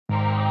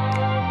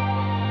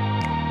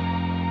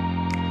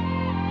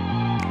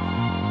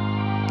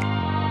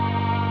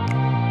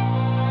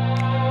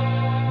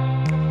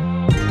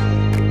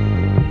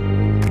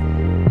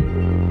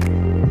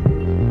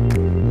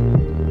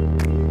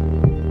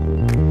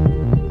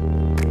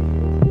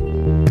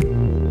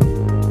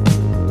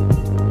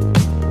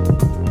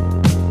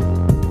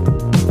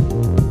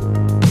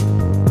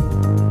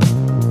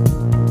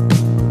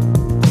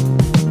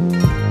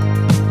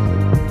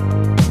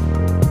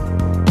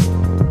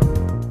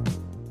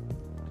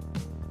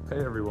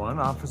Hey everyone,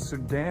 Officer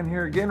Dan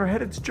here again. We're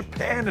headed to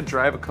Japan to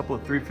drive a couple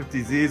of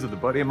 350Zs with a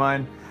buddy of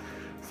mine.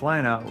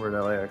 Flying out, we're at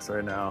LAX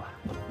right now.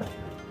 Got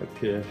the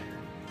kid,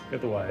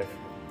 got the wife,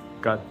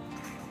 got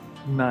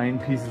 9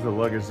 pieces of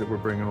luggage that we're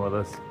bringing with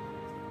us.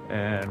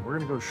 And we're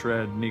gonna go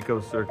shred Nikko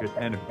circuit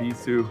and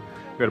Ibisu.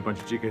 We got a bunch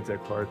of GK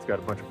Tech parts, got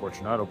a bunch of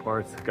Fortunato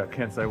parts, got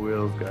Kansai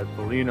wheels, got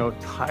Villena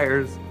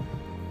tires.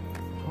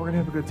 We're gonna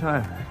have a good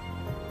time.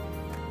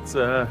 It's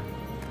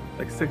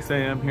like 6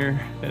 a.m. here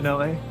in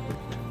LA.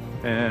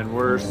 And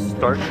we're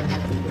starting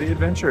the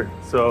adventure.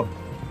 So,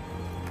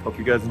 hope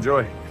you guys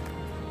enjoy.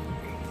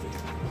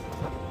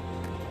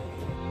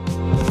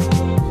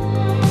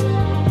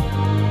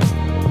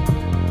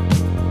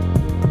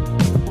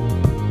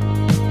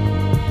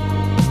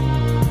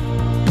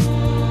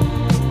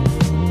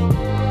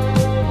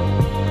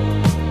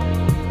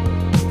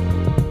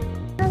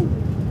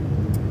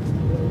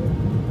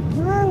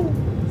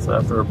 So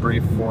after a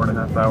brief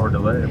 4.5 hour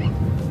delay,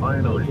 we're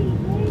finally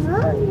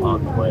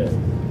on the way.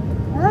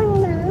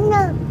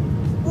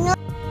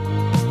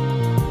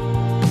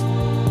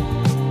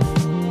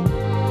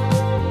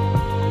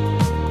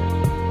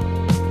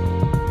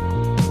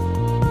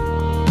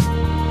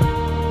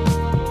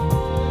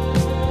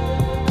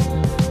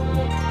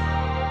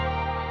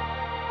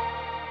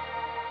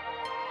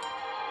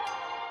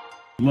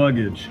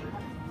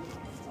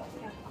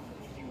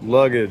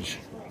 Luggage,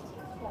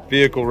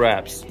 vehicle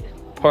wraps,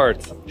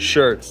 parts,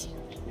 shirts,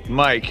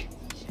 mic,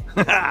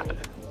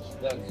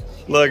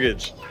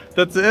 luggage.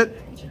 That's it?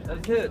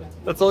 That's it.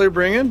 That's all you're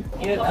bringing?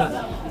 Yeah,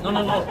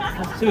 no,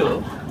 that's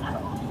 2.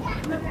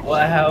 Well,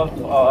 I have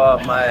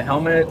my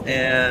helmet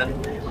and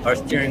our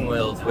steering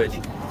wheels, which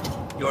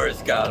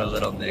yours got a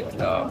little nicked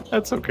up.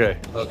 That's okay.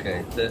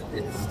 Okay,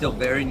 it's still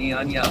very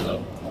neon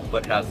yellow,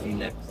 but has some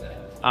nicks.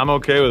 I'm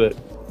okay with it.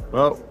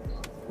 Well,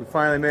 we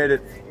finally made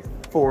it.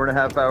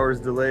 4.5 hours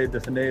delayed to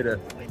Haneda.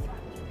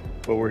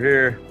 But we're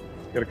here.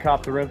 Gotta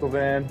cop the rental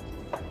van,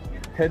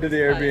 head to the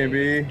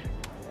Airbnb,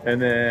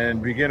 and then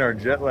begin our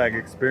jet lag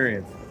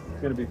experience.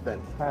 It's gonna be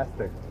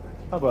fantastic.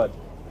 How about?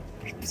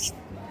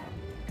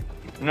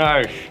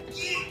 Nice.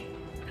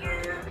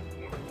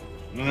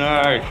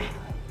 Nice.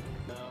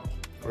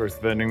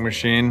 First vending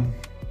machine,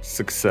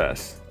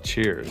 success.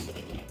 Cheers.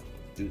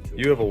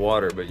 You have a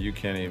water, but you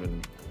don't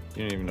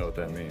even know what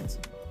that means.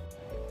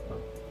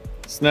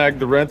 Snagged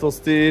the rental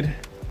steed.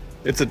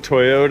 It's a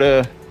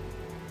Toyota.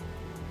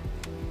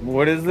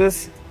 What is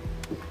this?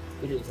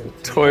 It is a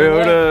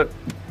Toyota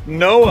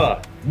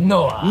Noah.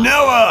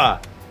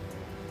 Noah.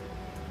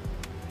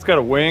 It's got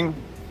a wing.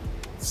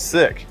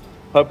 Sick.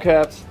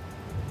 Hubcaps.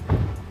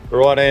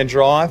 Rear end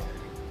drive.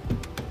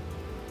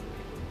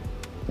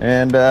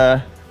 And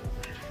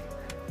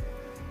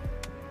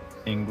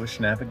English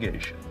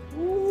navigation.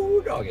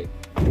 Ooh, doggy.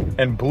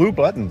 And blue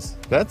buttons.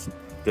 That's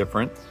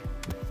different.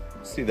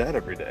 See that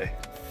every day.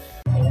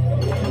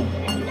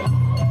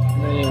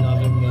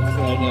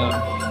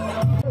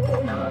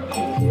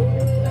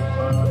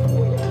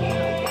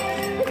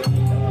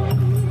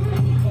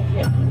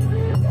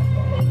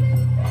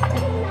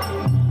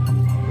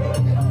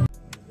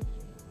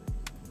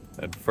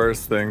 And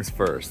first things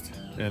first,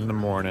 in the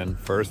morning,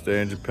 first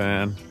day in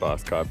Japan,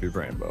 Boss Coffee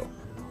Rainbow,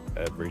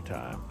 every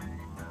time.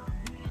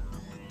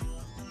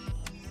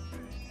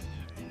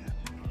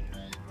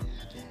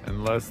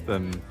 In less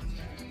than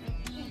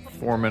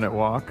 4-minute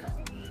walk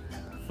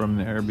from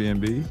the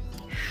Airbnb,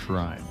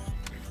 Shrine.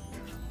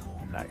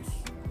 Nice.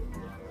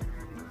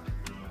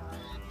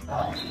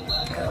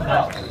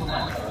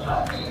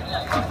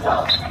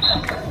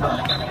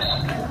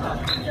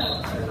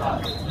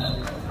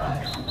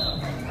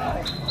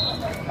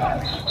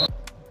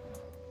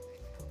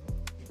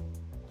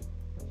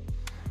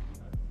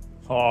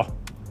 Oh.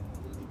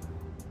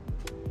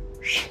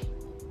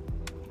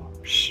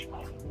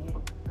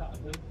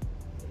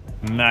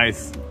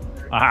 Nice.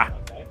 Ah.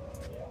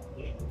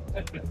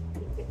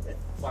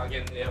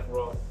 Fucking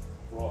raw.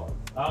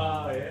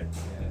 Oh, yeah.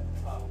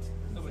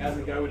 How's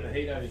it go with the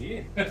heat over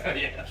here?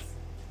 Yes.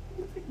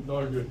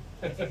 No good.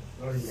 No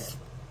good.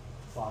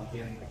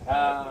 Fucking.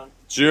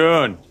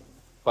 June.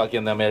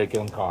 Fucking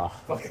American car.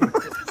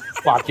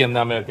 Fucking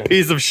American.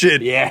 Piece of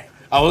shit. Yeah.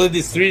 I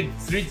already three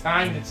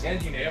times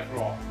changing the air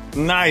flow.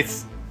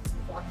 Nice.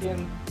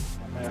 Fucking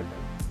American.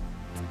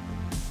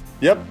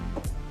 Yep.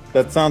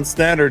 That sounds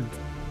standard.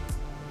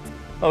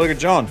 Oh, look at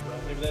John.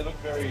 They look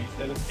very.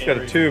 He's got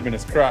a tube in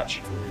his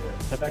crotch.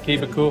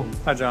 Keep it cool.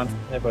 Hi, John.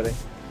 Hey, buddy.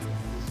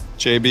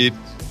 JB.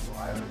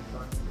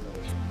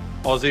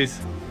 Aussies.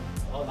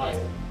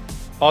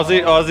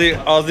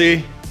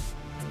 Aussie.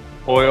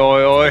 Oi,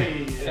 oi, oi.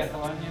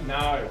 Catalonian?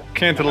 No.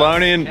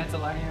 Cantalonian.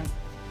 Catalonian.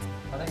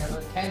 I think I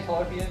was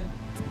Cantalopian.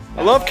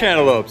 I love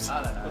cantaloupes.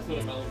 I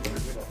don't know.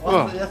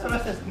 Oh. That's what I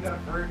said. You got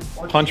a bird.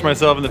 Punch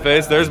myself in the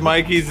face. There's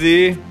Mikey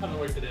Z.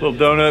 Little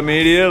Donut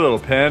Media, little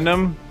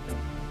Pandem.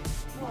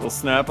 Little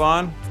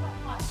Snap-on.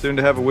 Soon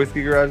to have a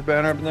Whiskey Garage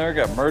banner up in there.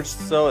 Got merch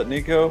to sell at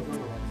Nikko.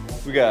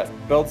 We got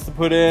belts to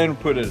put in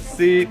a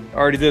seat.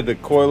 Already did the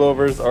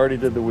coilovers, already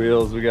did the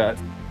wheels. We got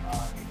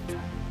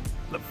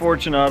the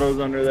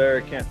Fortunatos under there.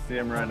 I can't see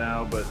them right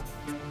now, but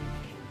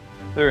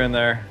they're in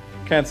there.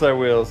 Kansai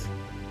wheels,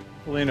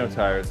 Villena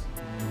tires.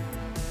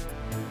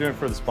 Doing it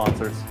for the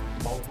sponsors.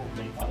 A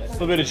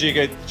little bit of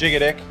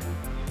Jigadek.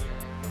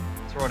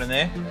 Throw it in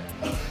there.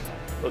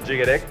 A little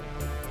Jigadek.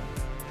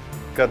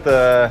 Got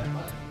the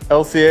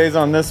LCAs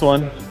on this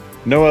one.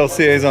 No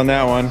LCAs on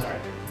that one.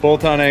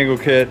 Bolt-on angle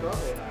kit.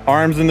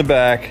 Arms in the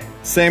back.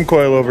 Same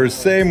coilovers,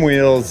 same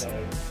wheels.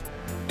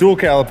 Dual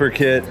caliper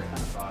kit.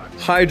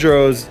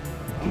 Hydros.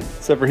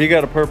 Except for he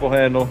got a purple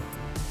handle.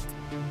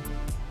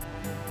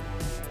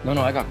 No,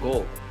 I got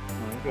gold.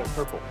 No, you got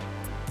purple.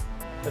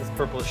 That's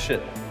purple as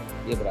shit.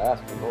 Yeah, but I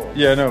asked for gold.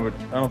 Yeah, no, but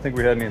I don't think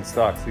we had any in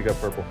stock, so you got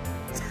purple.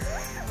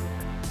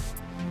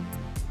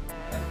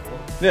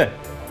 Yeah.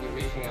 You're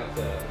reaching out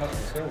to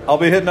customer service. I'll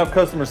be hitting up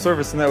customer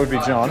service, and that would be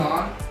John.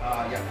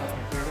 Yeah,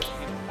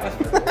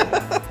 customer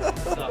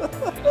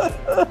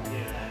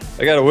service.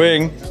 I got a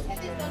wing.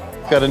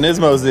 Got an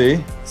Nismo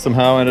Z.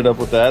 Somehow ended up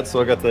with that,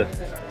 so I got the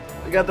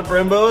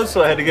Brembos,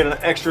 so I had to get an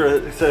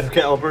extra set of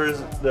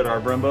calipers that are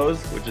Brembos,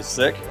 which is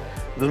sick.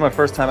 This is my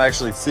first time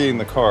actually seeing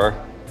the car.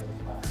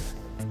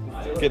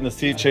 Getting the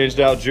seat changed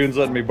out. June's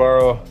letting me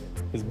borrow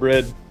his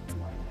Brid. You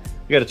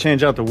got to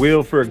change out the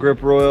wheel for a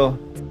grip royal.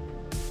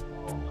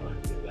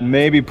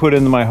 Maybe put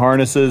in my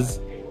harnesses,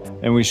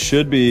 and we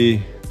should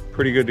be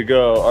pretty good to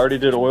go. Already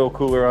did oil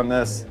cooler on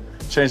this.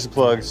 Changed the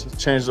plugs,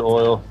 changed the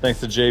oil, thanks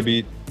to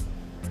J-Beat.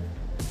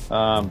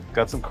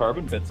 Got some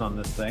carbon bits on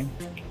this thing.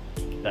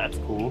 That's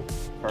cool.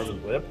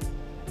 Carbon lip.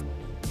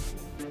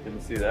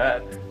 Didn't see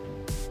that.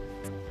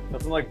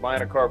 Nothing like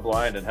buying a car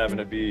blind and having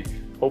it be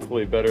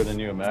hopefully better than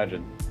you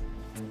imagined.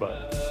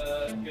 But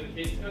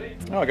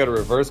oh, I got a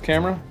reverse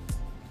camera.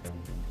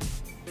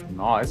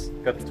 Nice.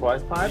 Got the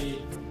twice pipe.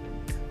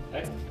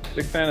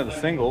 Big fan of the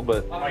single,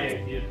 but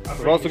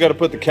we've also got to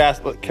put the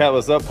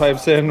catless up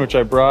pipes in, which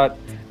I brought.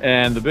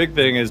 And the big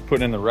thing is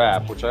putting in the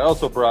wrap, which I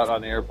also brought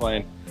on the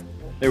airplane.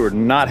 They were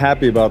not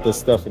happy about this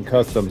stuff in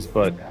customs,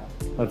 but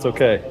that's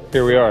okay.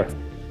 Here we are.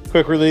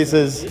 Quick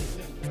releases,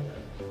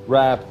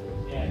 wrap,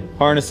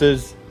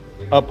 harnesses,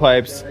 up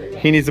pipes.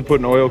 He needs to put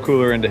an oil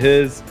cooler into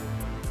his.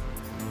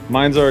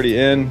 Mine's already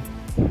in.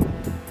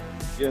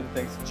 Again,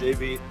 thanks to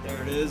J-Beat.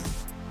 There it is.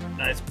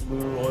 Nice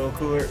blue oil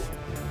cooler.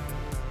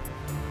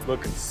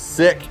 Looking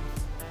sick.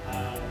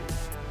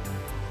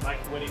 Mike,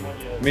 what do you want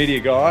you Media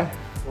guy.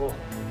 Oh,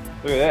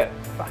 look at that.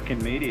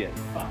 Fucking media.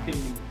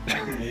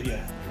 fucking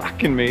media?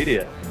 Fucking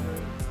media.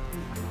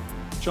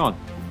 John,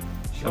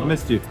 I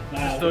missed you.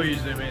 Nah, Still you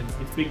zoom in.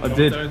 it's big I John.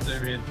 did. Don't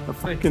zoom in. I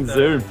fucking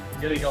zoomed.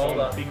 Getting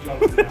older. Big John.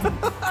 Getting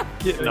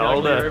Getting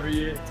older. every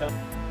year. Got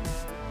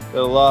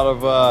a lot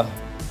of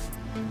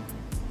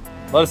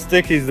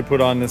stickies to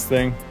put on this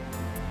thing.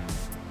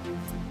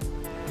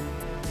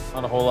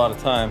 Not a whole lot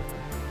of time.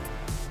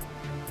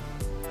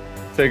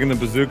 Taking the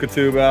bazooka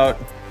tube out.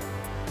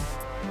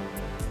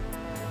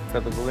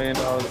 Got the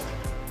Villenas.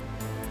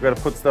 We got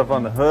to put stuff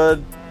on the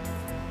hood,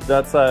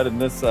 that side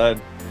and this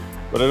side.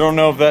 But I don't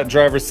know if that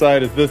driver's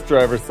side is this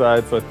driver's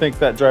side, so I think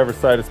that driver's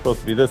side is supposed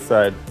to be this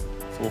side.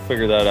 So we'll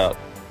figure that out.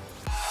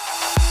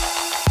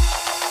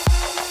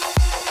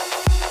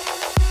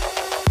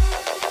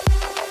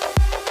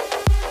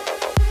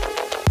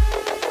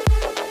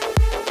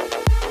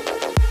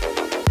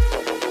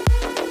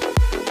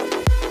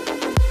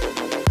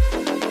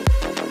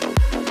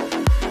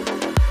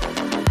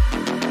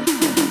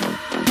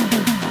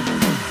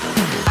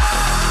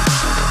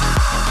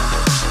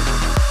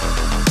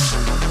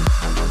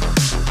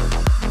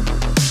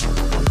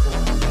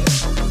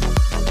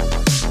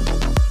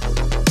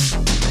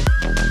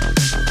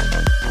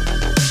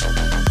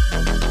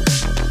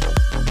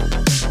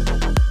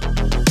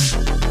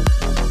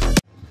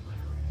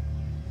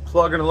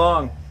 Plugging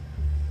along.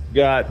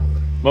 Got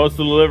most of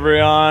the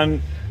delivery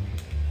on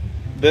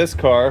this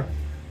car.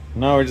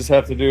 Now we just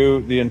have to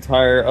do the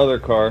entire other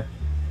car.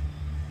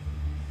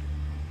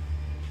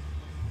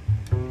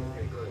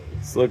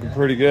 It's looking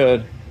pretty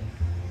good.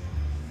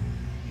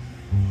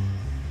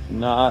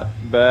 Not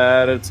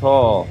bad at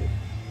all.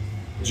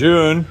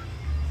 June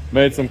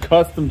made some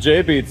custom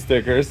J-Beat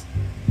stickers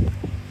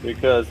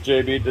because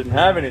J-Beat didn't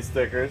have any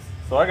stickers.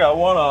 So I got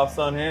one-offs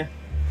on here.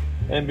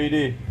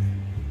 NBD.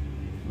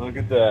 Look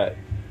at that.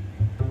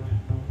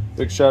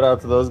 Big shout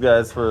out to those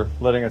guys for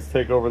letting us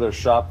take over their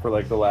shop for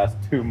like the last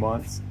 2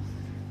 months.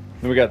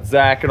 Then we got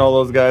Zac and all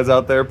those guys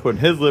out there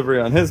putting his livery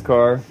on his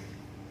car.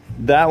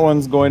 That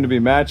one's going to be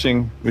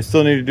matching. We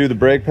still need to do the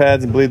brake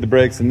pads and bleed the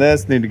brakes in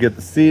this. Need to get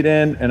the seat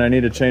in, and I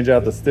need to change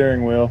out the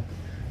steering wheel.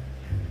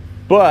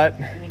 But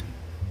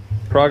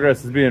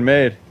progress is being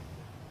made.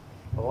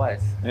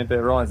 Always. Ain't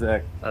that right,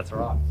 Zac? That's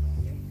right.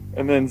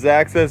 And then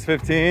Zac says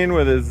 15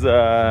 with his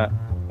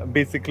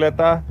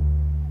bicicleta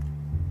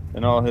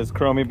and all his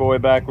Chromie Boy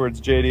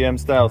backwards JDM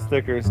style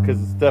stickers,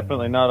 because it's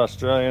definitely not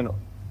Australian,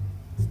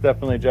 it's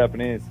definitely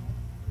Japanese.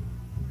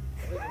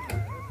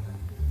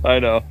 I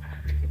know.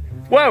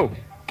 Whoa!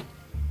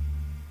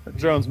 That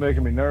drone's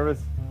making me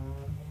nervous.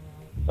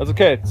 That's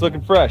okay, it's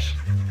looking fresh.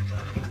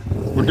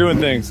 We're doing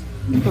things.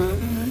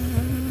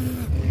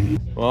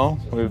 Well,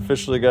 we've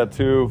officially got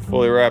 2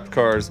 fully wrapped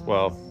cars.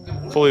 Well,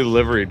 fully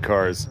liveried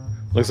cars.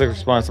 Looks like we're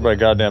sponsored by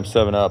goddamn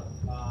 7-Up.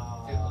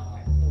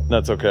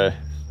 That's okay.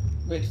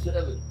 We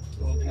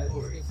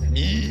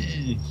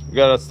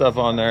got our stuff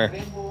on there.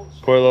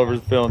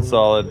 Coilovers feeling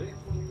solid.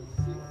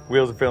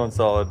 Wheels are feeling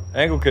solid.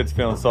 Angle kit's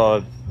feeling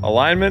solid.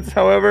 Alignments,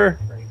 however.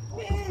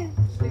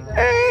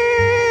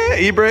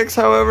 E-brakes,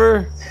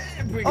 however.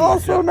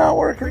 Also not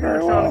working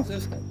very well.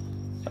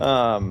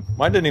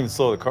 Mine didn't even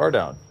slow the car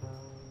down.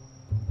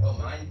 Oh,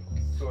 mine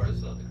sort of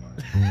slowed the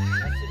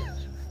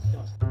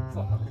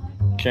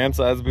car. Cam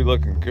sides will be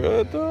looking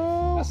good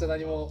though.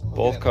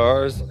 Both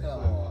cars.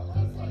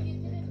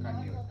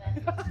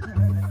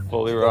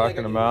 Fully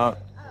rocking them out.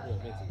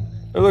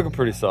 They're looking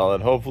pretty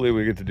solid. Hopefully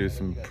we get to do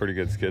some pretty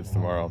good skids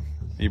tomorrow.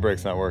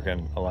 E-brake's not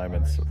working.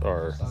 Alignments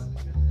are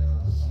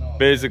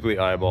basically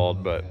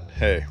eyeballed, but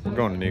hey, we're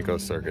going to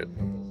Nikko's circuit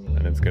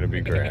and it's gonna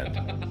be grand.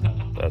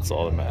 That's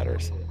all that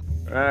matters.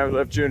 All right, we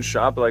left June's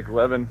shop at like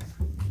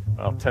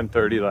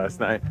 10:30 last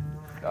night.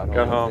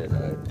 Got home.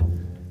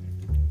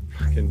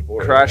 Fucking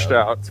crashed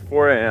out. It's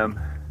 4 a.m.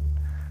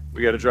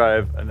 We got to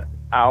drive an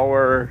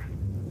hour,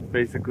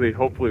 basically,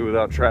 hopefully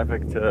without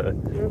traffic,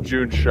 to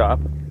June's shop.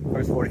 It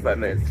was 45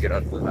 minutes to get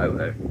onto the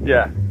highway.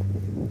 Yeah.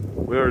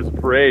 There was a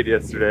parade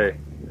yesterday,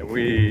 and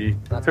we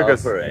took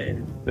us.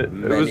 Parade. It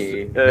Many was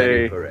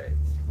a parades.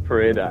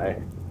 parade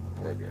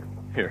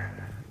here.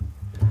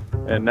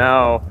 And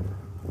now,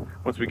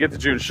 once we get to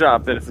June's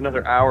shop, then it's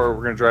another hour.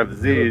 We're gonna drive the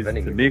Z's to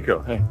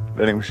Nikko. Hey,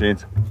 vending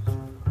machines.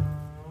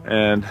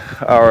 And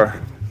our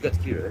You got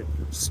the key, right?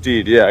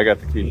 Steed, yeah, I got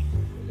the key.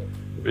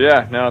 But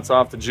yeah, now it's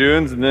off to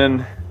June's and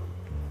then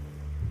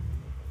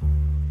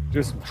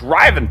do some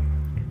driving.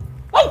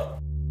 Woo!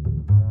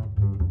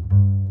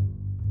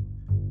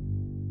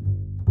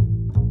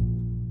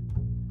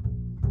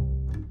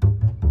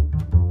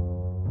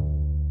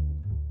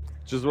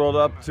 Just rolled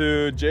up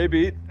to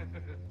J-Beat.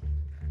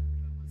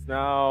 It's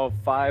now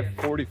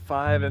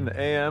 5:45 in the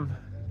a.m.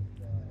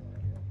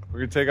 We're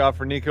gonna take off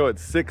for Nikko at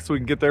 6 so we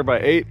can get there by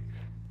 8.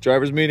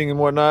 Driver's meeting and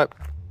whatnot.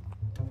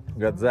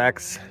 We got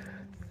Zac's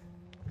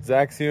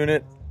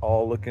unit,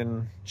 all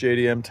looking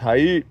JDM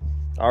tight.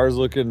 Ours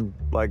looking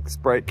like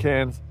Sprite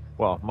cans.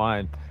 Well,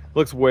 mine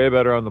looks way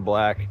better on the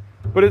black,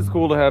 but it's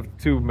cool to have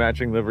 2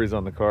 matching liveries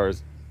on the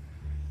cars.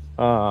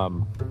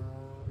 Not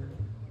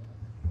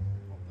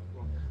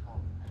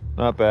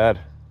bad.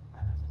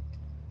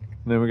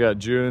 And then we got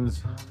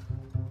June's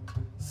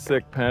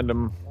sick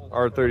Pandem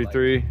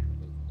R33.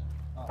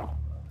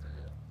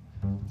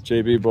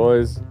 JB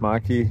boys,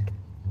 Maki.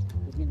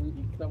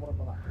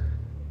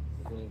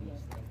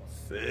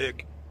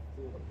 Sick.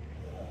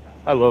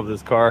 I love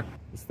this car.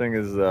 This thing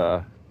is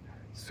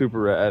super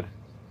rad.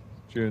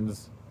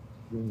 June's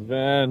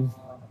van,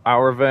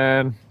 our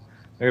van.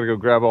 I gotta go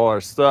grab all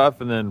our stuff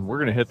and then we're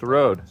gonna hit the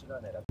road.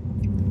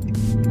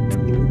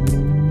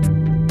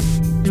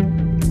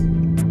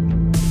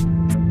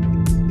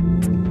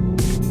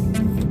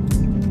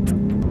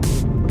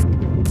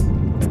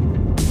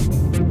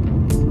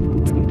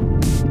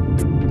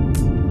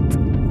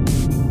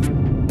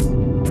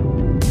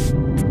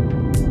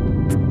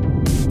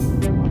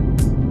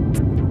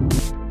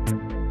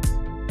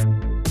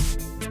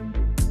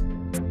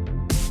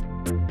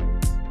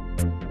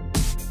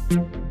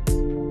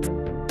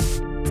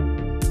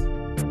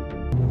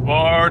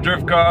 More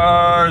drift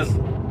cars.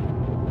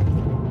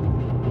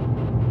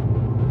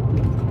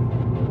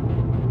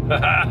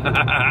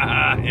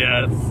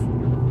 Yes.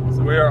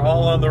 So we are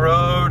all on the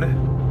road.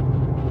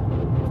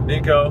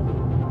 Nikko,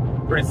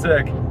 pretty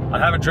sick. I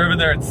haven't driven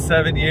there in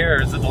 7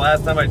 years, and the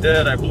last time I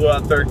did, I blew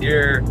out 3rd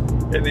gear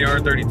in the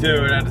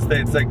R32 and I had to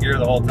stay in 2nd gear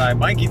the whole time.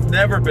 Mikey's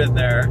never been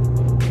there.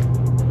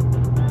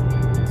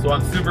 So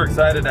I'm super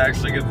excited to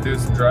actually get to do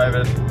some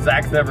driving.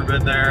 Zac's never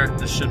been there.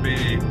 This should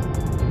be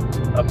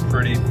a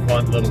pretty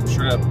fun little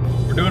trip.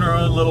 We're doing our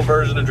own little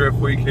version of Drift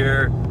Week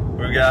here.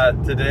 We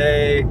got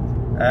today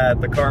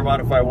at the Car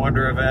Modify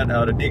Wonder event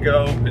out at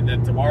Nikko, and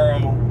then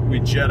tomorrow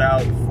we jet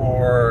out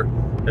for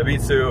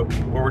Ibisu,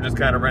 where we're just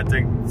kind of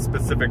renting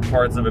specific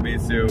parts of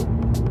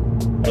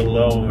Ibisu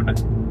alone.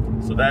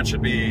 So that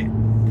should be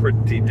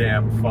pretty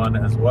damn fun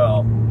as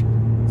well.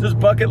 It's just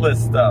bucket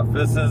list stuff.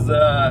 This is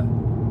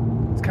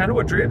it's kind of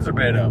what dreams are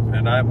made of,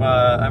 and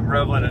I'm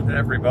reveling in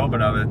every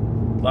moment of it.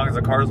 As long as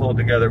the cars hold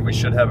together, we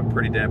should have a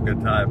pretty damn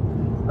good time.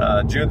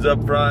 June's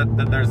up front,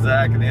 then there's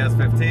Zac in the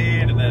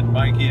S15, and then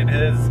Mikey and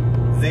his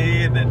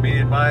Z, and then me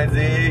and my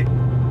Z.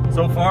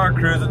 So far,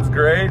 cruising's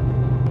great.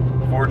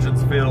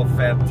 Fortunes feel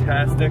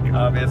fantastic,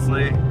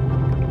 obviously.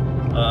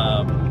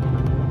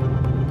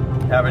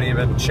 Haven't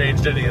even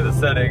changed any of the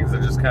settings.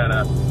 They're just kind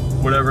of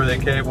whatever they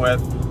came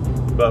with.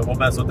 But we'll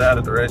mess with that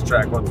at the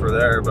racetrack once we're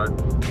there. But,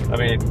 I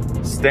mean,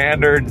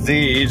 standard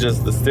Z,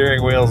 just the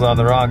steering wheel's on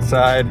the wrong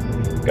side.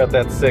 Got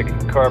that sick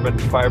carbon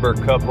fiber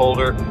cup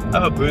holder. I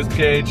have a boost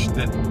gauge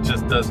that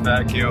just does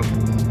vacuum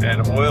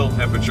and oil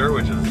temperature,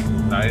 which is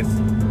nice.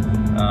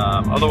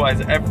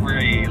 Otherwise,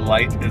 every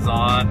light is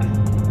on.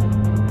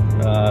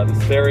 The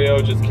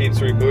stereo just keeps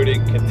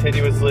rebooting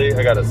continuously.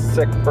 I got a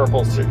sick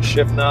purple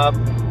shift knob.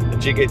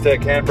 GK Tech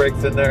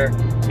handbrakes in there.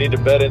 Need to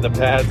bed in the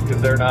pads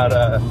because they're not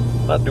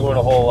doing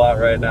a whole lot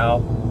right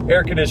now.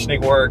 Air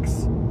conditioning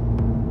works.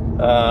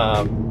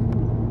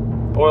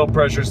 Oil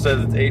pressure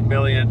says it's 8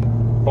 million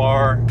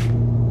bar,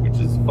 which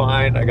is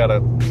fine. I got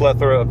a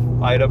plethora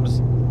of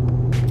items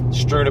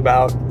strewn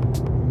about.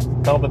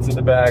 Helmets in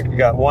the back. I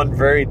got one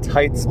very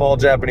tight, small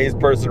Japanese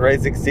person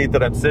racing seat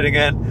that I'm sitting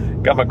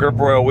in. Got my grip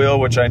royal wheel,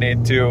 which I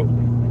need to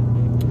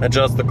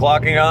adjust the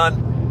clocking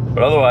on.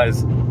 But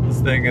otherwise, this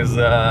thing is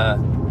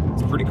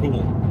it's pretty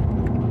cool.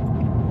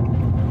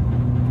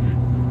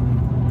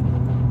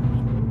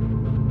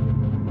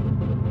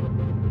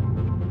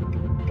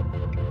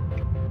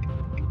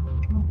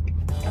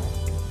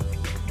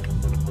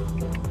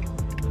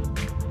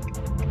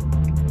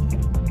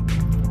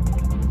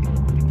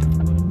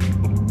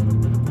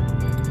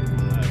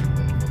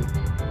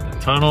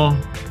 Tunnel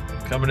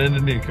coming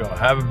into Nikko.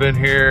 Haven't been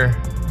here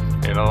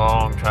in a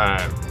long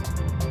time.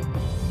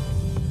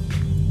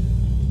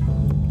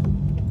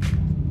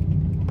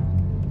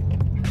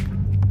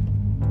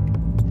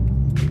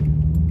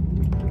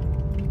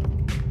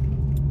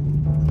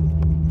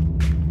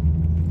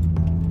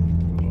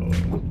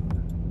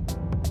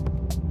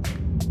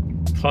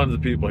 Tons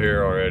of people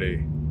here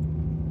already.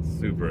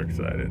 Super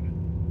excited.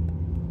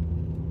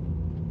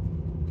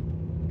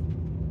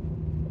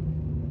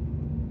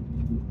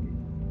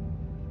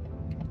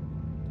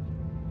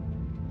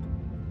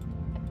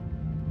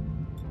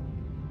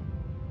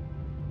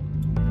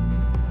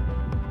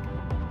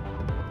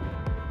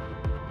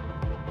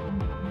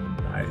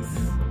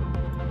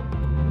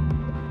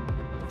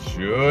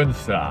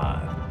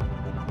 Jun-san.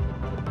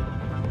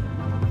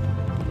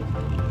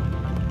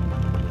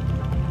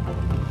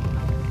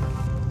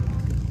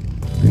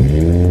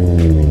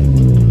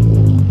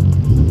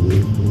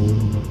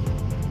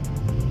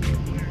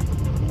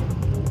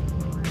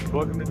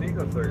 Welcome to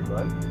Nikko Circuit,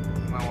 bud.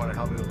 You might want to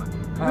help me with my...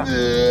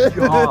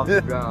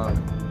 Oh, God.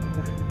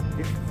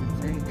 It's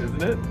insane,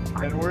 isn't it?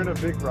 And we're in a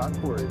big rock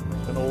quarry.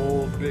 An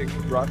old, big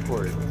rock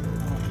quarry.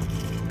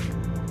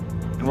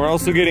 And we're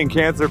also getting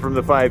cancer from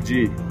the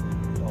 5G.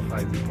 Oh,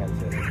 5G cancer.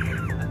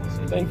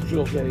 Thanks,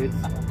 Jewel Jades.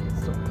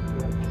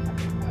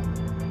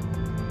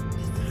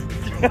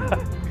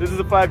 This is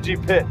a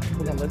 5G pit.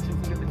 Hold on, let's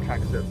just look at the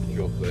track surface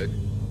real quick.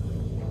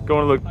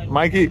 Going to look,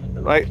 Mikey,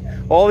 like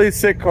all these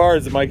sick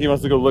cars, Mikey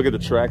wants to go look at the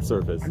track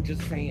surface. I'm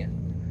just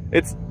saying.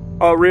 It's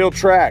a real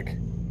track.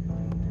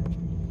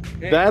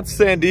 That's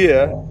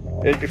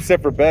Sandia,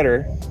 except for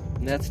better.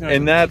 That's not.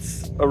 And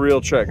that's a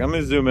real track. I'm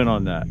gonna zoom in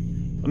on that.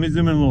 Let me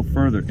zoom in a little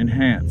further.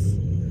 Enhance.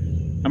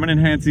 I'm gonna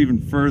enhance even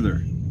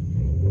further.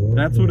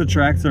 That's what a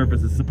track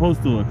surface is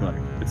supposed to look like.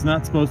 It's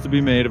not supposed to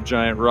be made of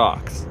giant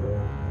rocks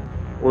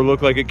or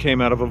look like it came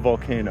out of a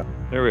volcano.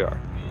 There we are.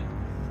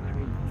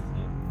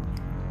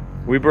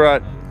 We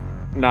brought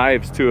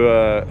knives to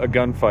a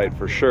gunfight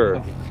for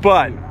sure,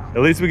 but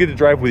at least we get to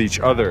drive with each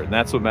other, and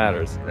that's what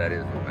matters. That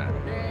is what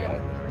matters.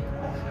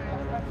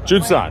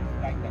 Jun-san.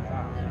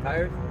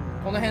 Tires?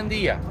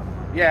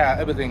 Yeah,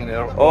 everything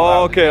there.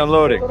 Oh, okay,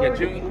 unloading. Yeah,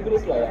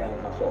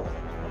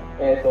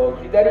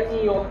 左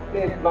に寄っ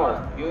て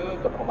まあビュー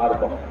ッと止まる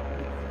とま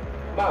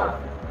あ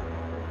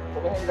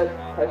この辺が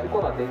最終コ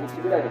ーナー出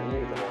口ぐらいで見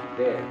えると思うん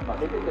でまあ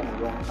出てても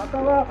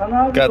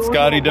4 Got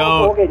Scotty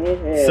Don't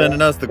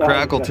sending us the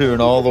crackle tune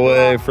all the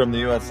way from the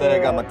USA.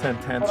 Got my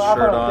 1010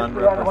 shirt on,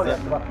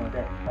 representing.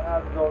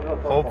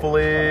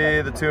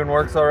 Hopefully the tune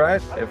works all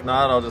right. If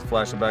not, I'll just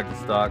flash it back to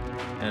stock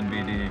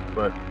NBD,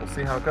 but we'll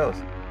see how it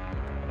goes.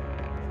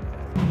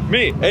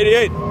 Me,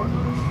 88.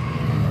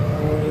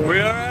 We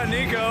are at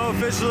Nikko,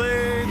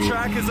 officially.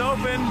 Track is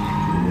open.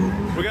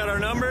 We got our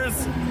numbers,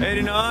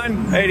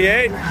 89,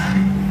 88.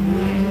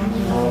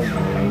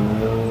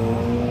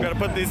 Gotta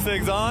put these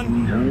things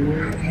on,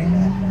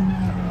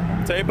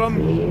 tape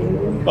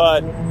them,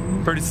 but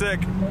pretty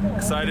sick.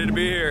 Excited to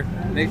be here.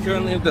 Make sure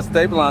and leave the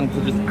staple on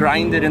to just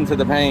grind it into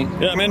the paint.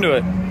 Yeah, I'm into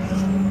it.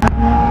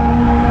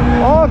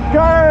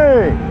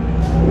 Okay!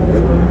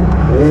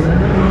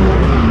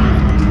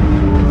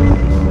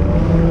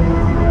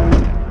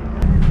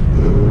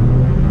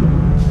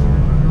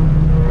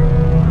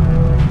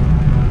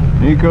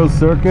 Nikko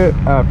Circuit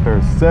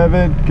after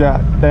 7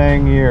 god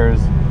dang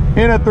years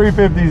in a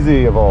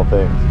 350Z of all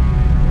things.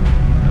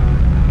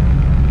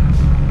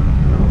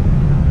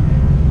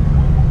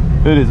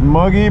 It is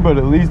muggy, but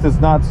at least it's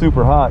not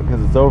super hot because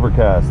it's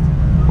overcast,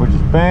 which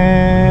is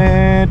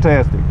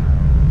fantastic.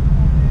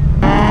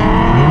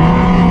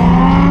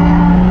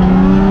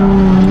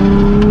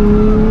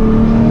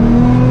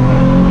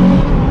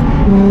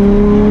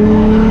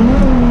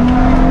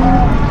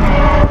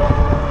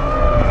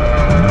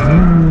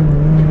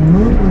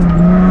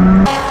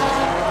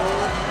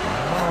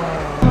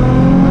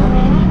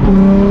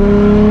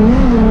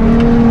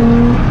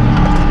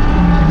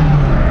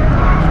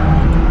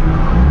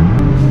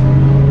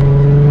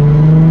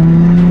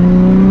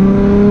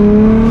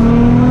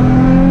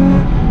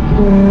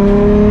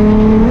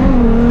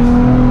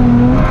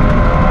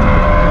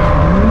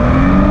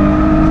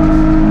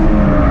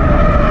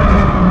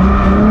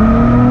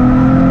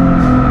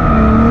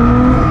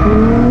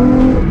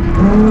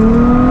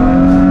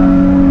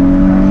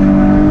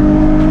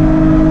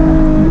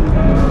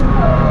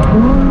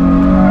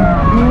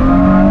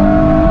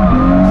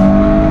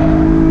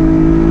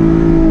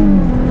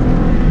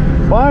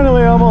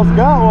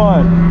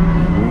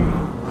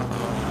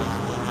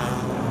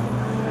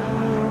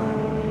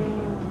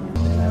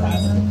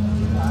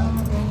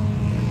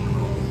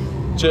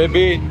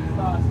 JB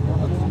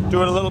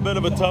doing a little bit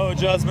of a toe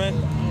adjustment.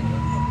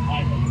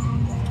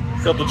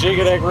 Couple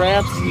Jigga Deck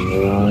ramps,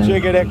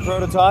 Jigga Deck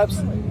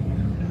prototypes.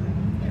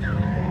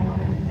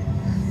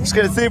 Just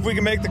gonna see if we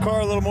can make the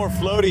car a little more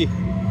floaty.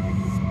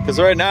 Because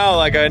right now,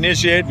 like, I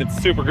initiate and it's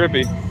super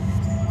grippy.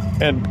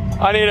 And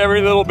I need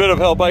every little bit of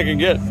help I can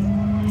get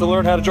to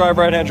learn how to drive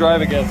right-hand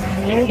drive again,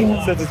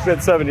 since it's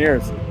been 7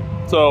 years.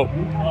 So,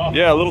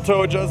 yeah, a little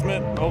toe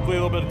adjustment. Hopefully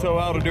a little bit of toe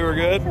out will do her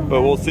good,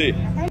 but we'll see.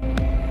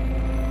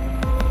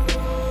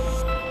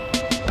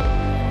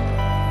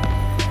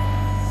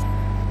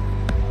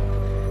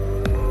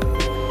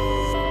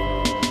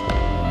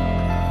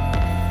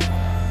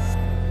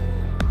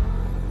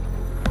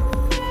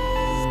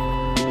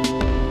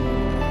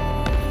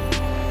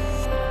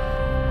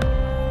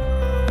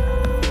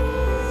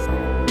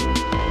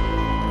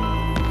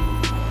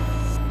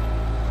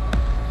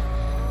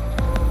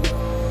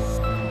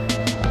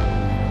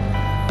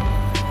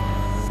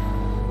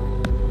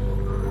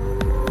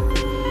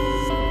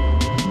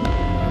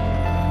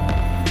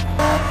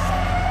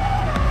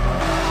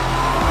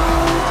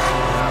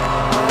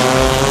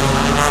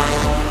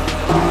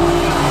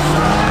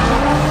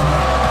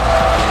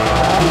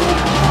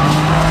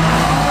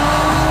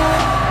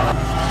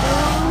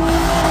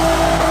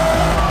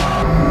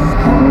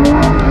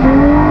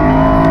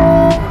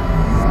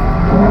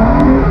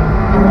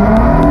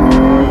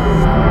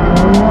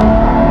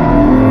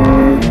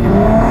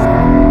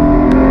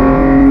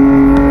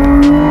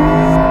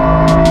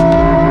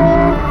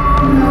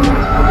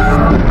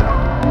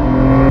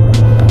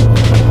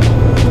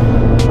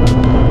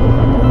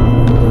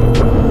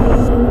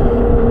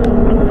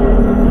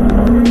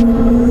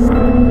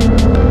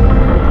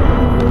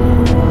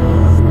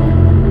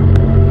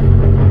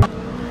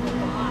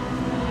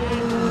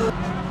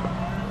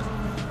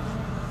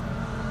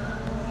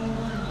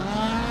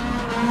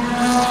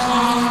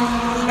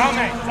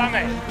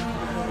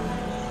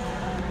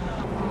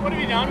 What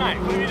have you done, mate?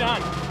 What have you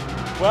done?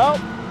 Well,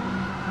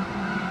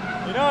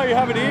 you know, you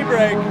have an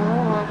e-brake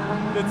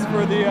that's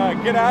for the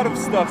get out of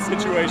stuff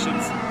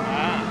situations.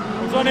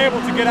 I was unable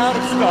to get out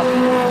of stuff.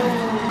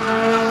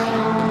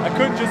 I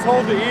couldn't just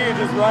hold the E and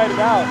just ride it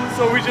out,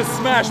 so we just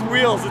smashed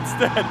wheels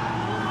instead.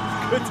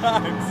 Good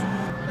times.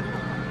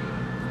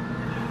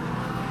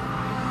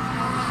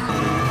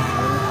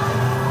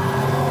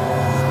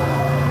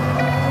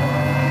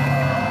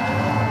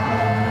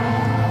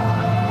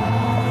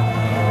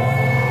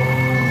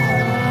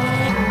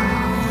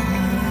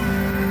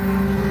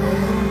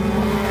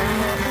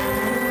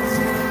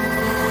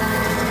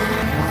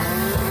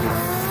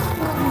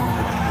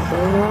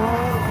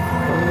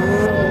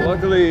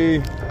 Luckily,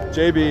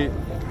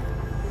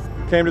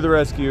 JB came to the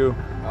rescue.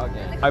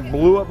 Okay. I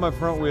blew up my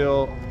front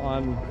wheel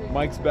on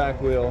Mike's back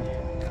wheel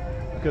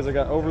because I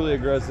got overly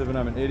aggressive and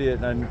I'm an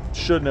idiot and I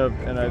shouldn't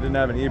have, and I didn't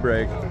have an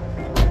e-brake.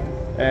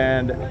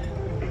 And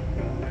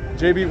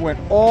JB went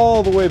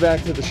all the way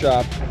back to the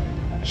shop,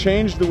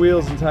 changed the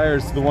wheels and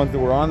tires to the ones that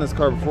were on this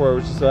car before,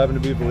 which just so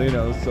happened to be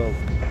Villeno's, so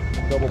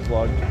double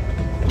plug.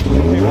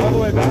 Came all the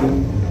way back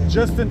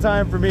just in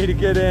time for me to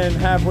get in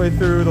halfway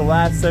through the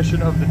last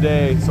session of the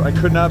day, so I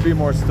could not be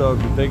more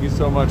stoked. And thank you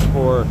so much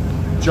for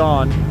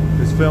John,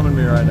 who's filming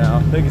me right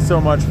now. Thank you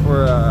so much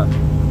for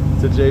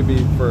to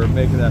JB for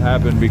making that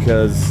happen,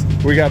 because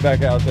we got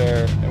back out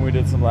there and we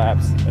did some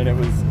laps and it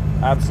was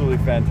absolutely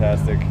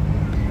fantastic.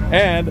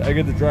 And I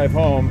get to drive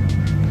home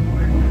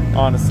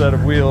on a set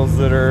of wheels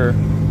that are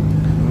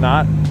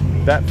not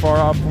that far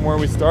off from where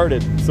we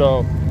started.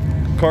 So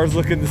car's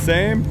looking the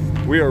same.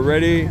 We are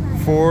ready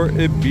for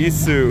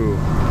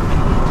Ibisu.